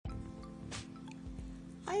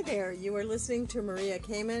Hi there, you are listening to Maria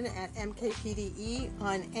Kamen at MKPDE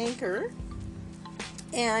on Anchor.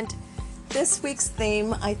 And this week's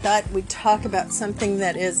theme, I thought we'd talk about something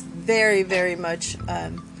that is very, very much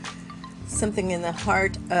something in the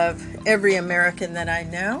heart of every American that I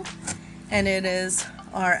know. And it is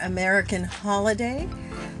our American holiday,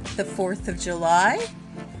 the 4th of July.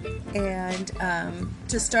 And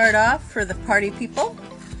to start off, for the party people,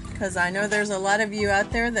 because I know there's a lot of you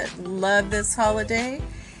out there that love this holiday.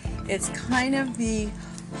 It's kind of the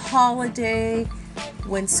holiday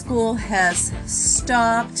when school has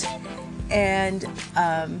stopped, and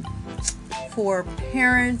for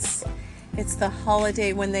parents, it's the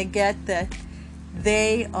holiday when they get that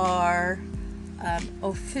they are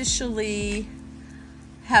officially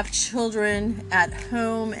have children at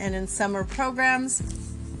home and in summer programs.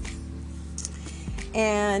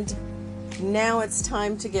 And now it's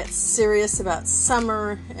time to get serious about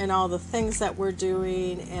summer and all the things that we're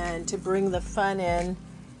doing and to bring the fun in.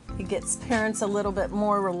 It gets parents a little bit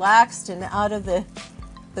more relaxed and out of the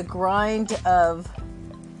grind of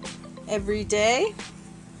every day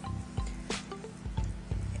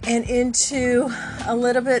and into a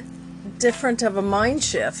little bit different of a mind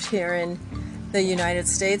shift here in the United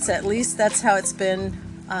States. At least that's how it's been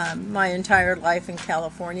my entire life in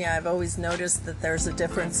California. I've always noticed that there's a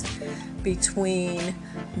difference between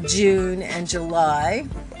June and July,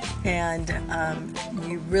 and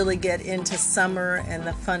you really get into summer and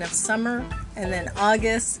the fun of summer. And then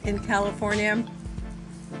August in California,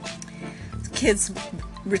 kids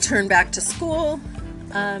return back to school.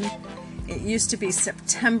 It used to be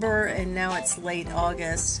September, and now it's late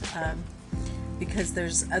August. Because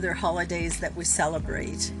there's other holidays that we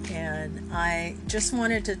celebrate, and I just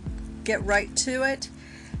wanted to get right to it,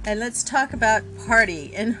 and let's talk about party,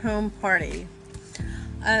 in-home party.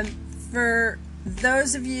 For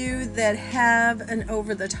those of you that have an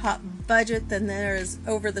over-the-top budget, then there is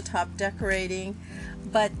over-the-top decorating,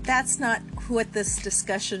 but that's not what this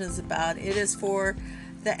discussion is about. It is for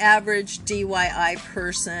the average DIY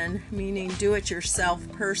person, meaning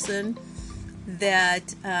do-it-yourself person,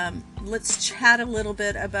 that let's chat a little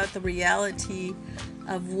bit about the reality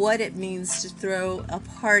of what it means to throw a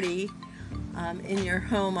party in your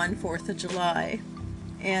home on 4th of July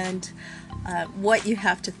and what you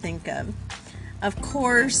have to think of. Of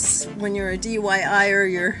course, when you're a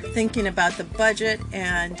DIYer, you're thinking about the budget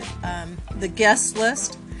and the guest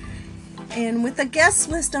list. And with a guest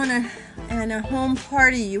list on a home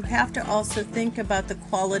party, you have to also think about the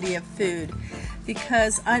quality of food.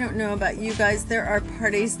 Because I don't know about you guys, there are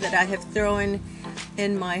parties that I have thrown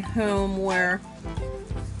in my home where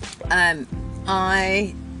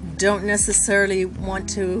I don't necessarily want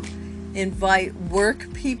to invite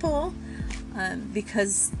work people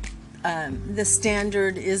because the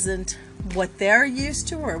standard isn't what they're used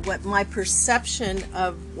to or what my perception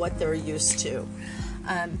of what they're used to.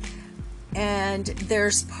 And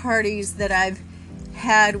there's parties that I've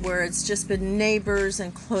had where it's just been neighbors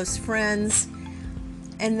and close friends.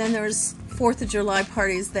 And then there's 4th of July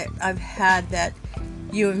parties that I've had that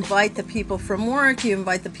you invite the people from work, you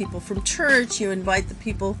invite the people from church, you invite the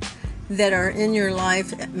people that are in your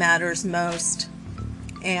life that matters most.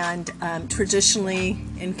 And traditionally,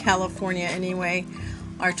 in California anyway,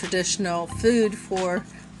 our traditional food for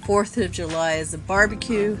 4th of July is a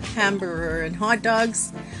barbecue, hamburger, and hot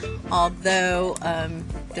dogs. Although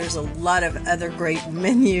there's a lot of other great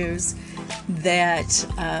menus that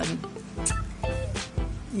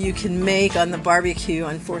you can make on the barbecue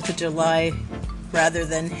on 4th of July rather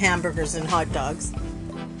than hamburgers and hot dogs.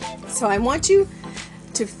 So I want you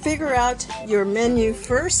to figure out your menu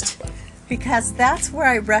first, because that's where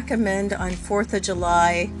I recommend on 4th of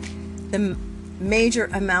July the major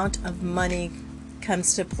amount of money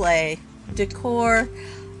comes to play. Decor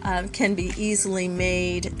can be easily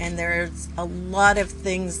made, and there's a lot of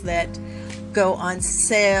things that go on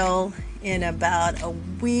sale in about a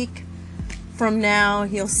week. From now,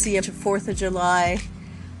 you'll see a 4th of July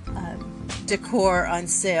decor on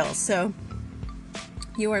sale. So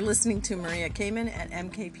you are listening to Maria Kamen at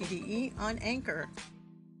MKPDE on Anchor.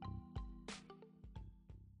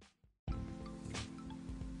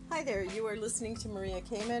 Hi there, you are listening to Maria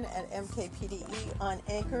Kamen at MKPDE on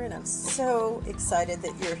Anchor, and I'm so excited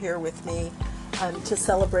that you're here with me to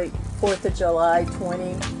celebrate 4th of July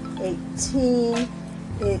 2018.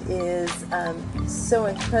 It is so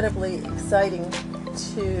incredibly exciting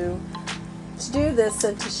to do this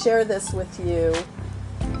and to share this with you.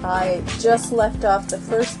 I just left off the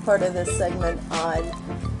first part of this segment on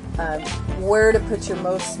where to put your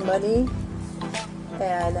most money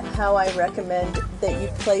and how I recommend that you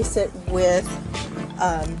place it with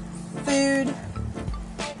food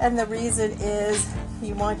And the reason is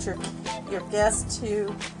you want your guests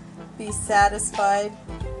to be satisfied.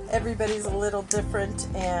 Everybody's a little different,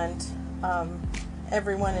 and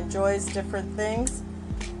everyone enjoys different things.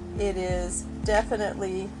 It is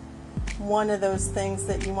definitely one of those things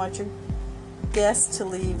that you want your guests to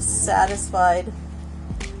leave satisfied.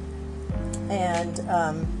 And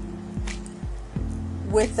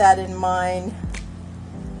with that in mind,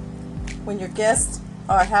 when your guests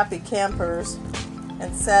are happy campers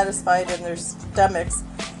and satisfied in their stomachs,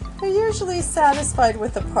 they're usually satisfied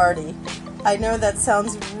with a party. I know that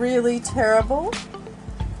sounds really terrible.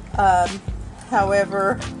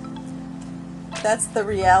 However, that's the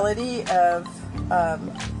reality of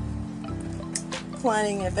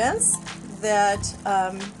planning events, that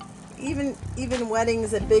even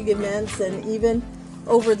weddings and big events and even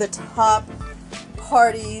over-the-top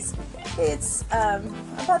parties, it's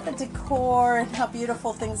about the decor and how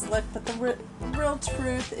beautiful things look, but the real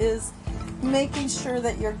truth is making sure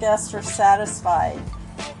that your guests are satisfied.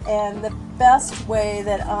 And the best way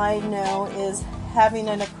that I know is having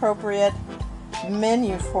an appropriate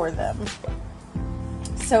menu for them.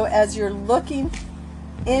 So as you're looking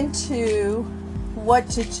into what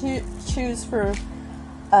to choose for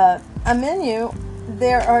a menu,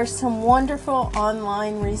 there are some wonderful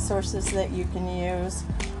online resources that you can use.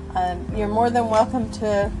 You're more than welcome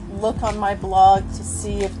to look on my blog to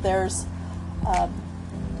see if there's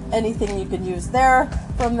anything you can use there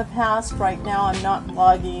from the past. Right now I'm not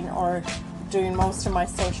blogging or doing most of my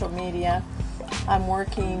social media. I'm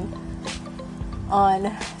working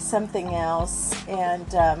on something else, and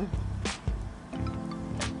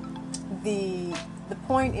the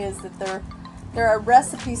point is that there are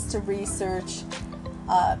recipes to research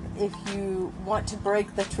if you want to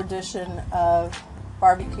break the tradition of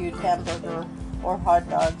barbecued hamburger or hot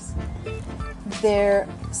dogs.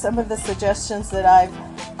 Some of the suggestions that I've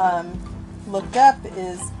looked up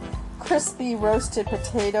is crispy roasted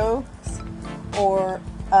potatoes or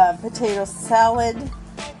potato salad.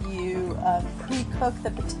 You pre-cook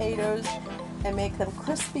the potatoes and make them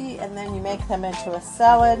crispy, and then you make them into a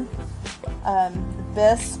salad. The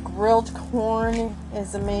best grilled corn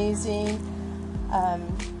is amazing.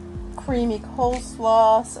 Creamy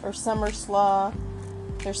coleslaw or summer slaw.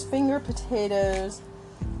 There's finger potatoes.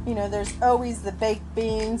 You know, there's always the baked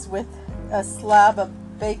beans with a slab of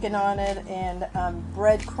bacon on it and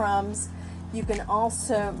breadcrumbs. You can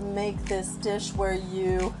also make this dish where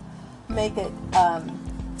you make it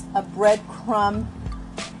a breadcrumb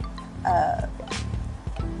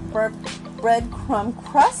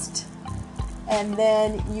crust, and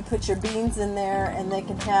then you put your beans in there, and they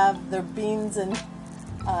can have their beans and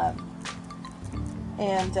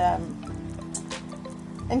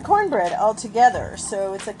cornbread all together.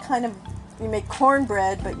 So it's a kind of, you make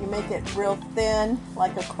cornbread, but you make it real thin,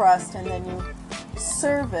 like a crust, and then you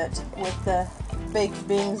serve it with the baked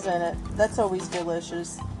beans in it. That's always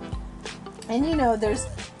delicious. And you know, there's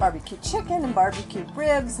barbecue chicken and barbecue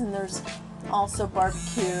ribs, and there's also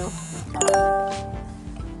barbecue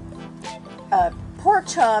pork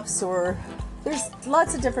chops, or there's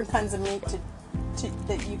lots of different kinds of meat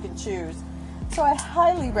that you can choose. So I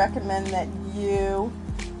highly recommend that you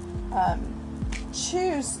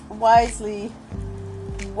choose wisely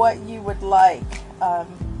what you would like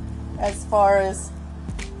as far as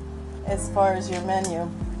your menu.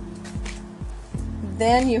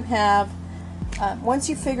 Then you have, once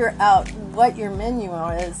you figure out what your menu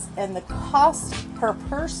is and the cost per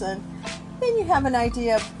person, then you have an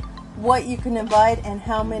idea of what you can invite and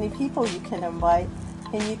how many people you can invite,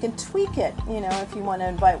 and you can tweak it. You know, if you want to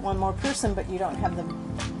invite one more person but you don't have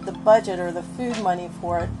the budget or the food money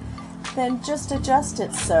for it, then just adjust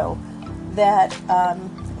it so that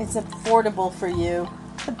it's affordable for you.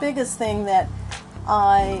 The biggest thing that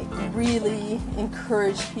I really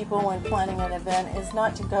encourage people when planning an event is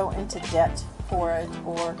not to go into debt for it,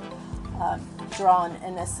 or draw an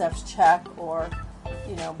NSF check, or,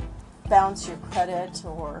 you know, bounce your credit,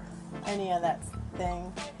 or any of that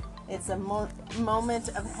thing. It's a moment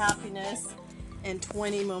of happiness and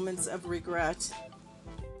 20 moments of regret.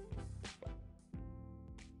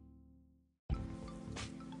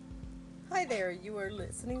 Hi there, you are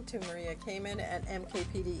listening to Maria Kamen at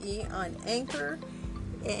MKPDE on Anchor,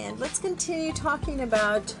 and let's continue talking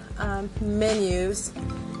about menus.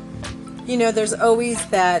 You know, there's always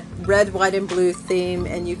that red, white, and blue theme,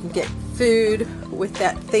 and you can get food with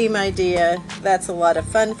that theme idea. That's a lot of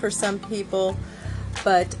fun for some people,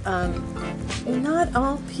 but not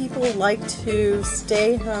all people like to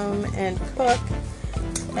stay home and cook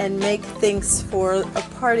and make things for a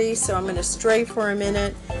party. So I'm going to stray for a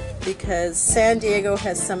minute, because San Diego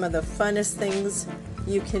has some of the funnest things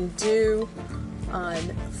you can do on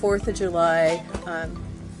 4th of July.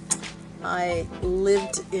 I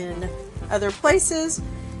lived in other places,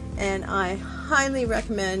 and I highly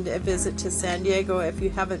recommend a visit to San Diego. If you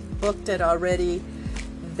haven't booked it already,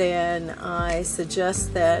 then I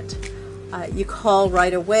suggest that you call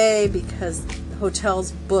right away, because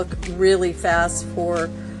hotels book really fast for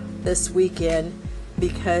this weekend,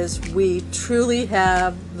 because we truly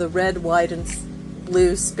have the red, white, and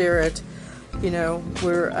blue spirit. You know,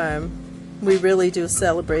 we really do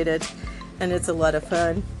celebrate it, and it's a lot of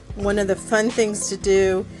fun. One of the fun things to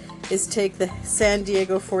do is take the San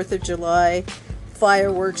Diego 4th of July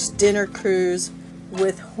fireworks dinner cruise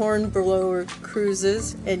with Hornblower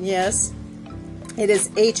Cruises, and yes, it is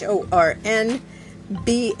HORNBLOWER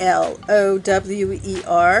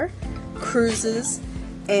Cruises,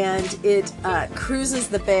 and it cruises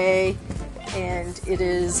the bay, and it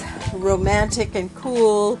is romantic and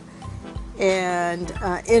cool and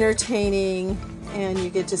entertaining, and you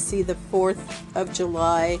get to see the 4th of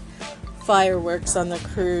July fireworks on the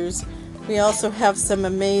cruise. We also have some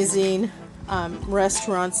amazing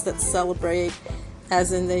restaurants that celebrate,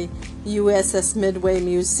 as in the USS Midway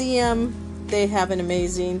Museum. They have an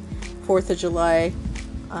amazing 4th of July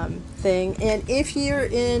thing. And if you're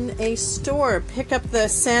in a store, pick up the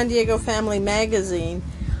San Diego Family Magazine.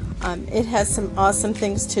 It has some awesome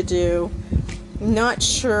things to do. Not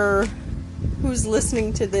sure who's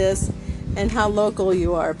listening to this and how local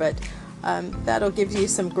you are, but that'll give you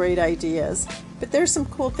some great ideas. But there's some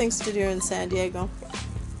cool things to do in San Diego.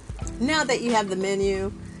 Now that you have the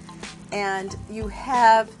menu and you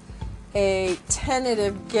have a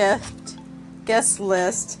tentative guest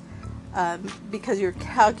list, because you're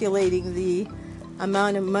calculating the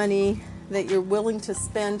amount of money that you're willing to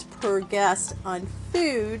spend per guest on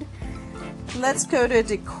food, let's go to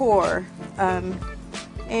decor.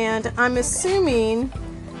 And I'm assuming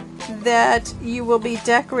that you will be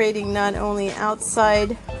decorating not only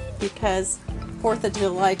outside, because 4th of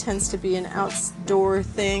July tends to be an outdoor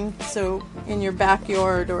thing, so in your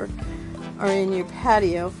backyard or in your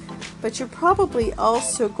patio, but you're probably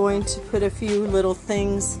also going to put a few little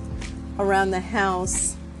things around the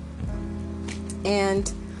house. And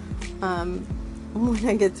when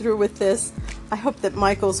I get through with this, I hope that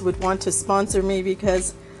Michaels would want to sponsor me,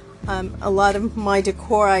 because a lot of my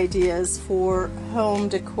decor ideas for home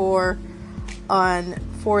decor on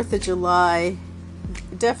 4th of July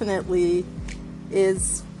definitely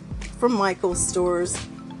is from Michaels stores.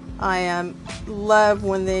 I love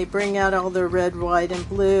when they bring out all their red, white, and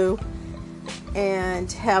blue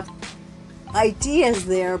and have ideas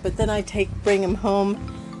there, but then I bring them home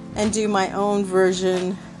and do my own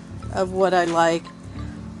version of what I like.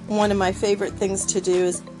 One of my favorite things to do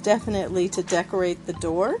is definitely to decorate the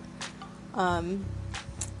door.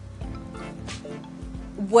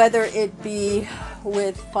 Whether it be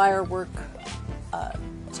with firework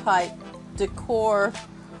type decor,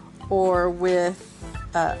 or with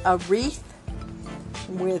a wreath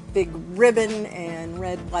with big ribbon and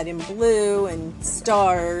red, white, and blue and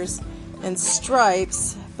stars and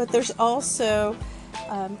stripes. But there's also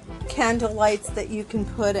candle lights that you can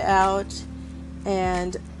put out,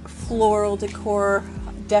 and floral decor.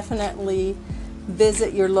 Definitely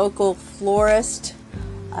visit your local florist.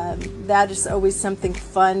 That is always something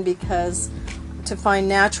fun, because to find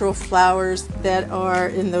natural flowers that are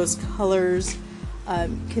in those colors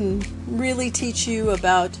can really teach you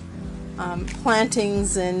about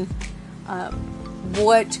plantings and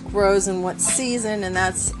what grows in what season, and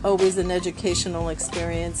that's always an educational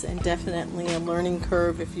experience and definitely a learning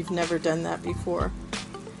curve if you've never done that before.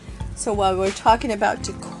 So while we're talking about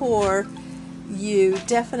decor, you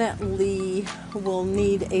definitely will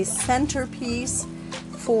need a centerpiece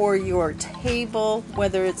for your table,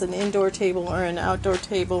 whether it's an indoor table or an outdoor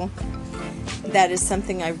table. That is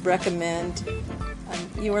something I recommend.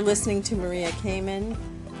 You are listening to Maria Kamen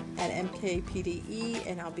at MKPDE,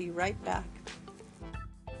 and I'll be right back.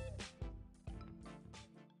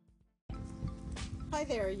 Hi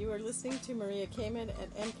there, you are listening to Maria Kamen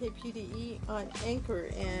at MKPDE on Anchor,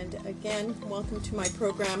 and again, welcome to my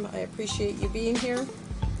program. I appreciate you being here.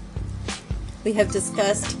 We have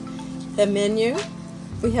discussed the menu.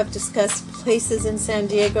 We have discussed places in San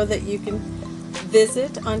Diego that you can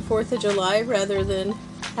visit on 4th of July rather than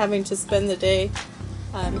having to spend the day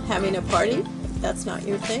having a party, if that's not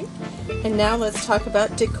your thing. And now let's talk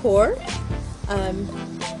about decor.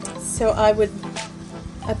 So I would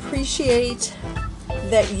appreciate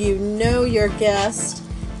that you know your guest,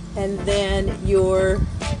 and then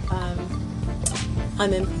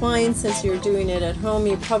I'm implying, since you're doing it at home,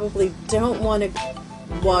 you probably don't want to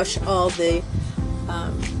wash all the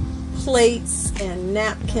plates and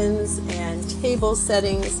napkins and table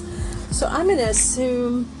settings. So I'm going to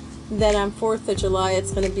assume that on 4th of July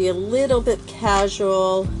it's going to be a little bit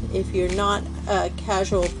casual. If you're not a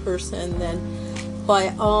casual person, then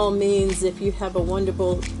by all means, if you have a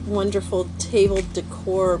wonderful table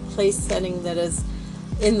decor place setting that is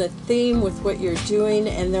in the theme with what you're doing,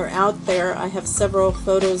 and they're out there. I have several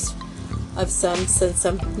photos of some. Since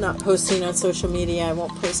I'm not posting on social media, I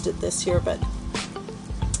won't post it this year, but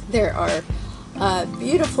there are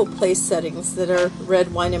beautiful place settings that are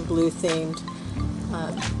red, wine, and blue themed.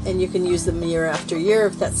 And you can use them year after year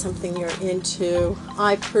if that's something you're into.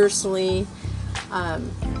 I personally,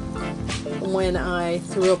 when I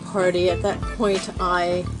threw a party, at that point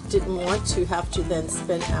I didn't want to have to then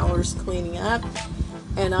spend hours cleaning up,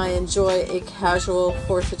 and I enjoy a casual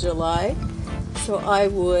 4th of July. So I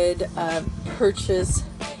would purchase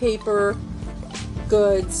paper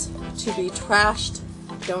goods to be trashed.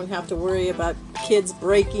 Don't have to worry about kids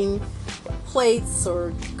breaking plates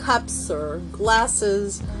or cups or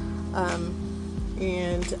glasses,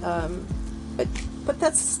 but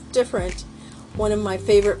that's different. One of my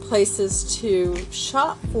favorite places to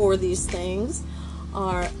shop for these things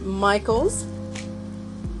are Michael's,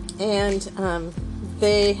 and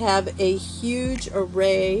they have a huge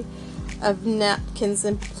array of napkins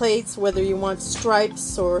and plates, whether you want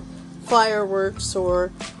stripes or fireworks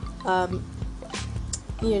or the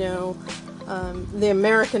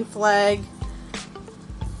American flag.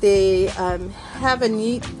 They have a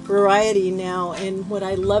neat variety now, and what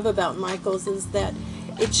I love about Michael's is that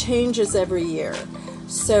it changes every year.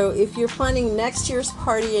 So if you're planning next year's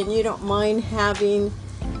party and you don't mind having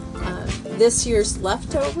this year's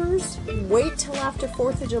leftovers, wait till after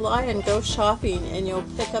 4th of July and go shopping, and you'll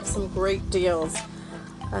pick up some great deals.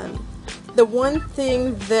 The one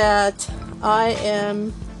thing that I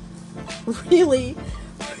am really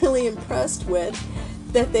impressed with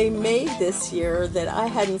that they made this year that I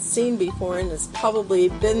hadn't seen before, and it's probably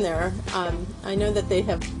been there. I know that they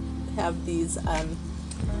have these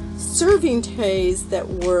serving trays that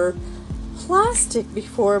were plastic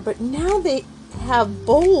before, but now they have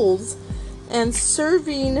bowls and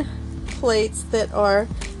serving plates that are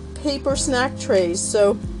paper snack trays.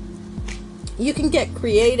 So you can get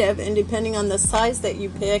creative, and depending on the size that you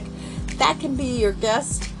pick, that can be your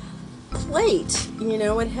guest plate.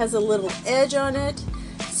 It has a little edge on it,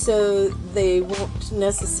 so they won't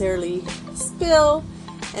necessarily spill,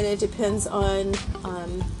 and it depends on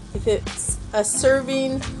if it's a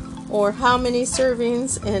serving or how many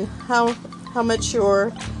servings and how much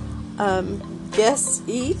your guests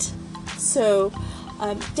eat. So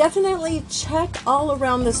definitely check all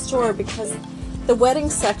around the store, because the wedding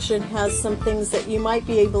section has some things that you might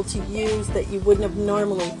be able to use that you wouldn't have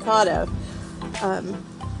normally thought of.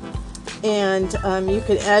 And you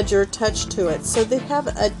can add your touch to it. So they have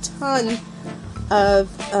a ton of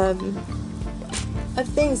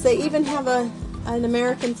things. They even have an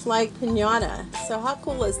American flag piñata. So how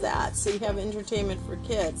cool is that? So you have entertainment for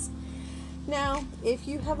kids. Now, if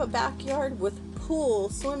you have a backyard with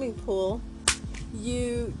swimming pool,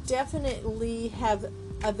 you definitely have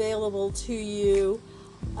available to you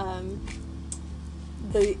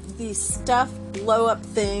the stuffed blow-up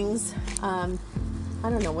things. I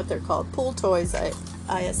don't know what they're called, pool toys,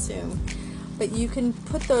 I assume. But you can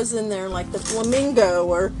put those in there, like the flamingo,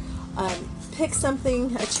 or pick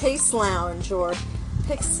something, a chase lounge, or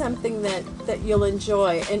pick something that you'll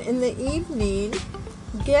enjoy. And in the evening,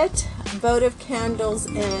 get votive candles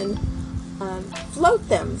and float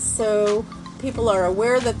them, so people are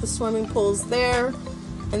aware that the swimming pool's there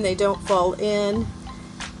and they don't fall in.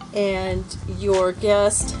 And your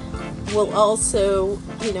guest will also,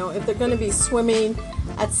 if they're going to be swimming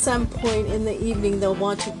at some point in the evening, they'll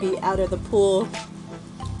want to be out of the pool.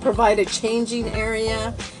 Provide a changing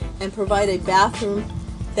area and provide a bathroom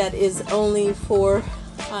that is only for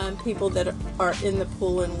people that are in the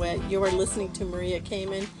pool and wet. You are listening to Maria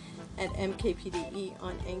Kamen at MKPDE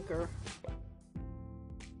on Anchor.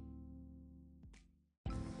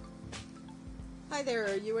 Hi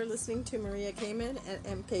there, you are listening to Maria Kamen at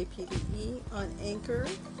MKPDE on Anchor.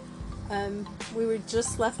 We were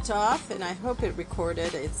just left off, and I hope it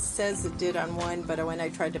recorded. It says it did on one, but when I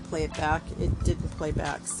tried to play it back, it didn't play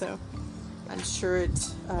back. So I'm sure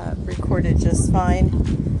it recorded just fine.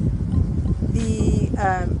 The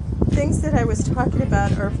things that I was talking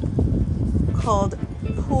about are called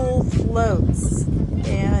pool floats,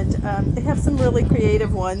 and they have some really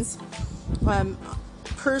creative ones.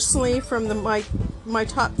 Personally, from my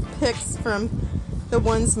top picks from the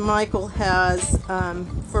ones Michael has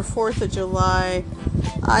for 4th of July,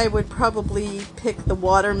 I would probably pick the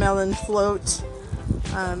watermelon float.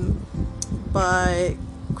 by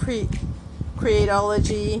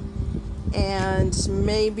Creatology, and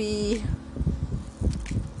maybe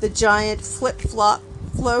The Giant Flip-Flop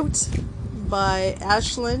Float by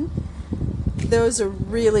Ashland. Those are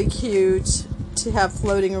really cute to have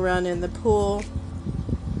floating around in the pool.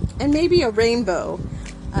 And maybe a rainbow,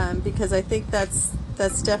 because I think that's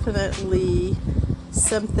definitely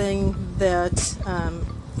something that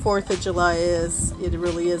 4th of July is. It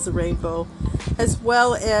really is a rainbow, as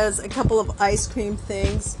well as a couple of ice cream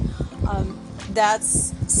things.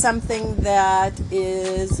 That's something that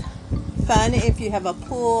is fun if you have a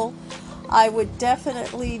pool. I would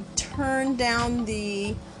definitely turn down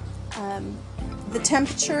the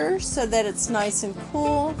temperature so that it's nice and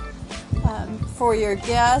cool for your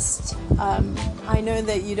guests. I know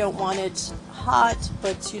that you don't want it hot,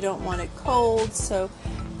 but you don't want it cold, so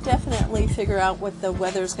definitely figure out what the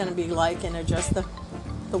weather's going to be like and adjust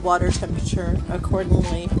the water temperature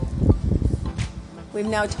accordingly. We've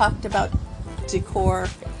now talked about decor.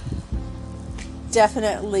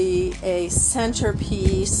 Definitely a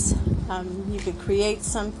centerpiece. You could create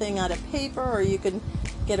something out of paper, or you can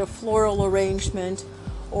get a floral arrangement,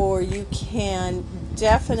 or you can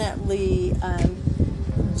definitely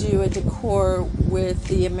do a decor with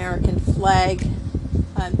the American flag.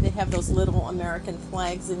 They have those little American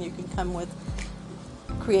flags, and you can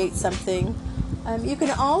create something. You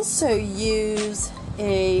can also use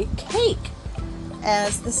a cake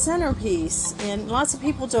as the centerpiece, and lots of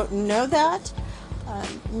people don't know that,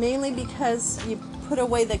 mainly because you put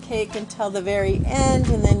away the cake until the very end,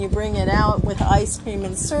 and then you bring it out with ice cream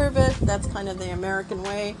and serve it. That's kind of the American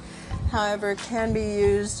way. However, it can be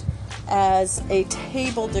used as a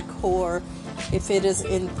table decor if it is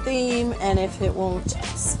in theme and if it won't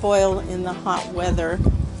spoil in the hot weather.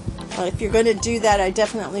 If you're going to do that, I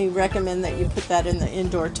definitely recommend that you put that in the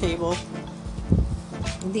indoor table.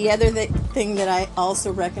 The other thing that I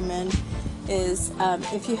also recommend is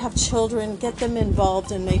if you have children, get them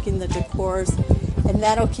involved in making the decors, and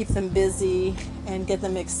that'll keep them busy and get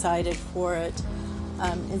them excited for it.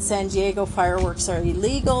 In San Diego, fireworks are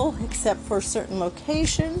illegal except for certain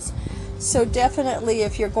locations. So definitely,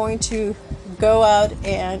 if you're going to go out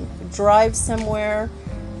and drive somewhere,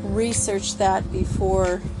 research that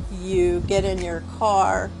before you get in your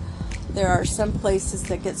car. There are some places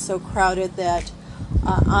that get so crowded that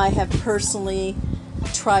I have personally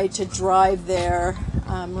tried to drive there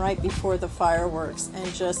right before the fireworks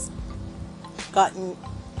and just gotten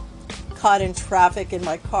caught in traffic in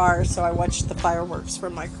my car, so I watched the fireworks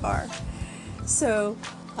from my car. So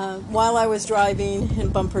while I was driving in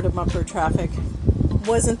bumper-to-bumper traffic,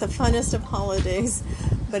 wasn't the funnest of holidays,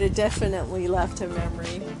 but it definitely left a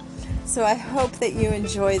memory. So I hope that you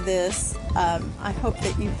enjoy this. I hope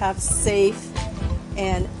that you have safe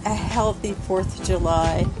and a healthy 4th of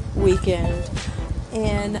July weekend.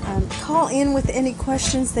 And call in with any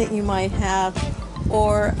questions that you might have,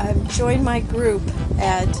 or join my group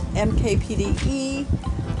at mkpde@wic.com.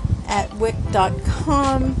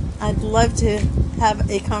 I'd love to have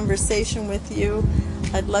a conversation with you.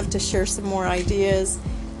 I'd love to share some more ideas,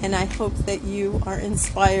 and I hope that you are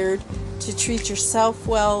inspired to treat yourself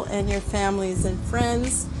well and your families and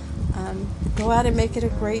friends. Go out and make it a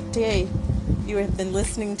great day. You have been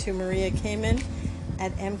listening to Maria Kamen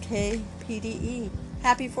at MKPDE.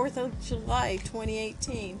 Happy 4th of July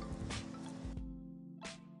 2018.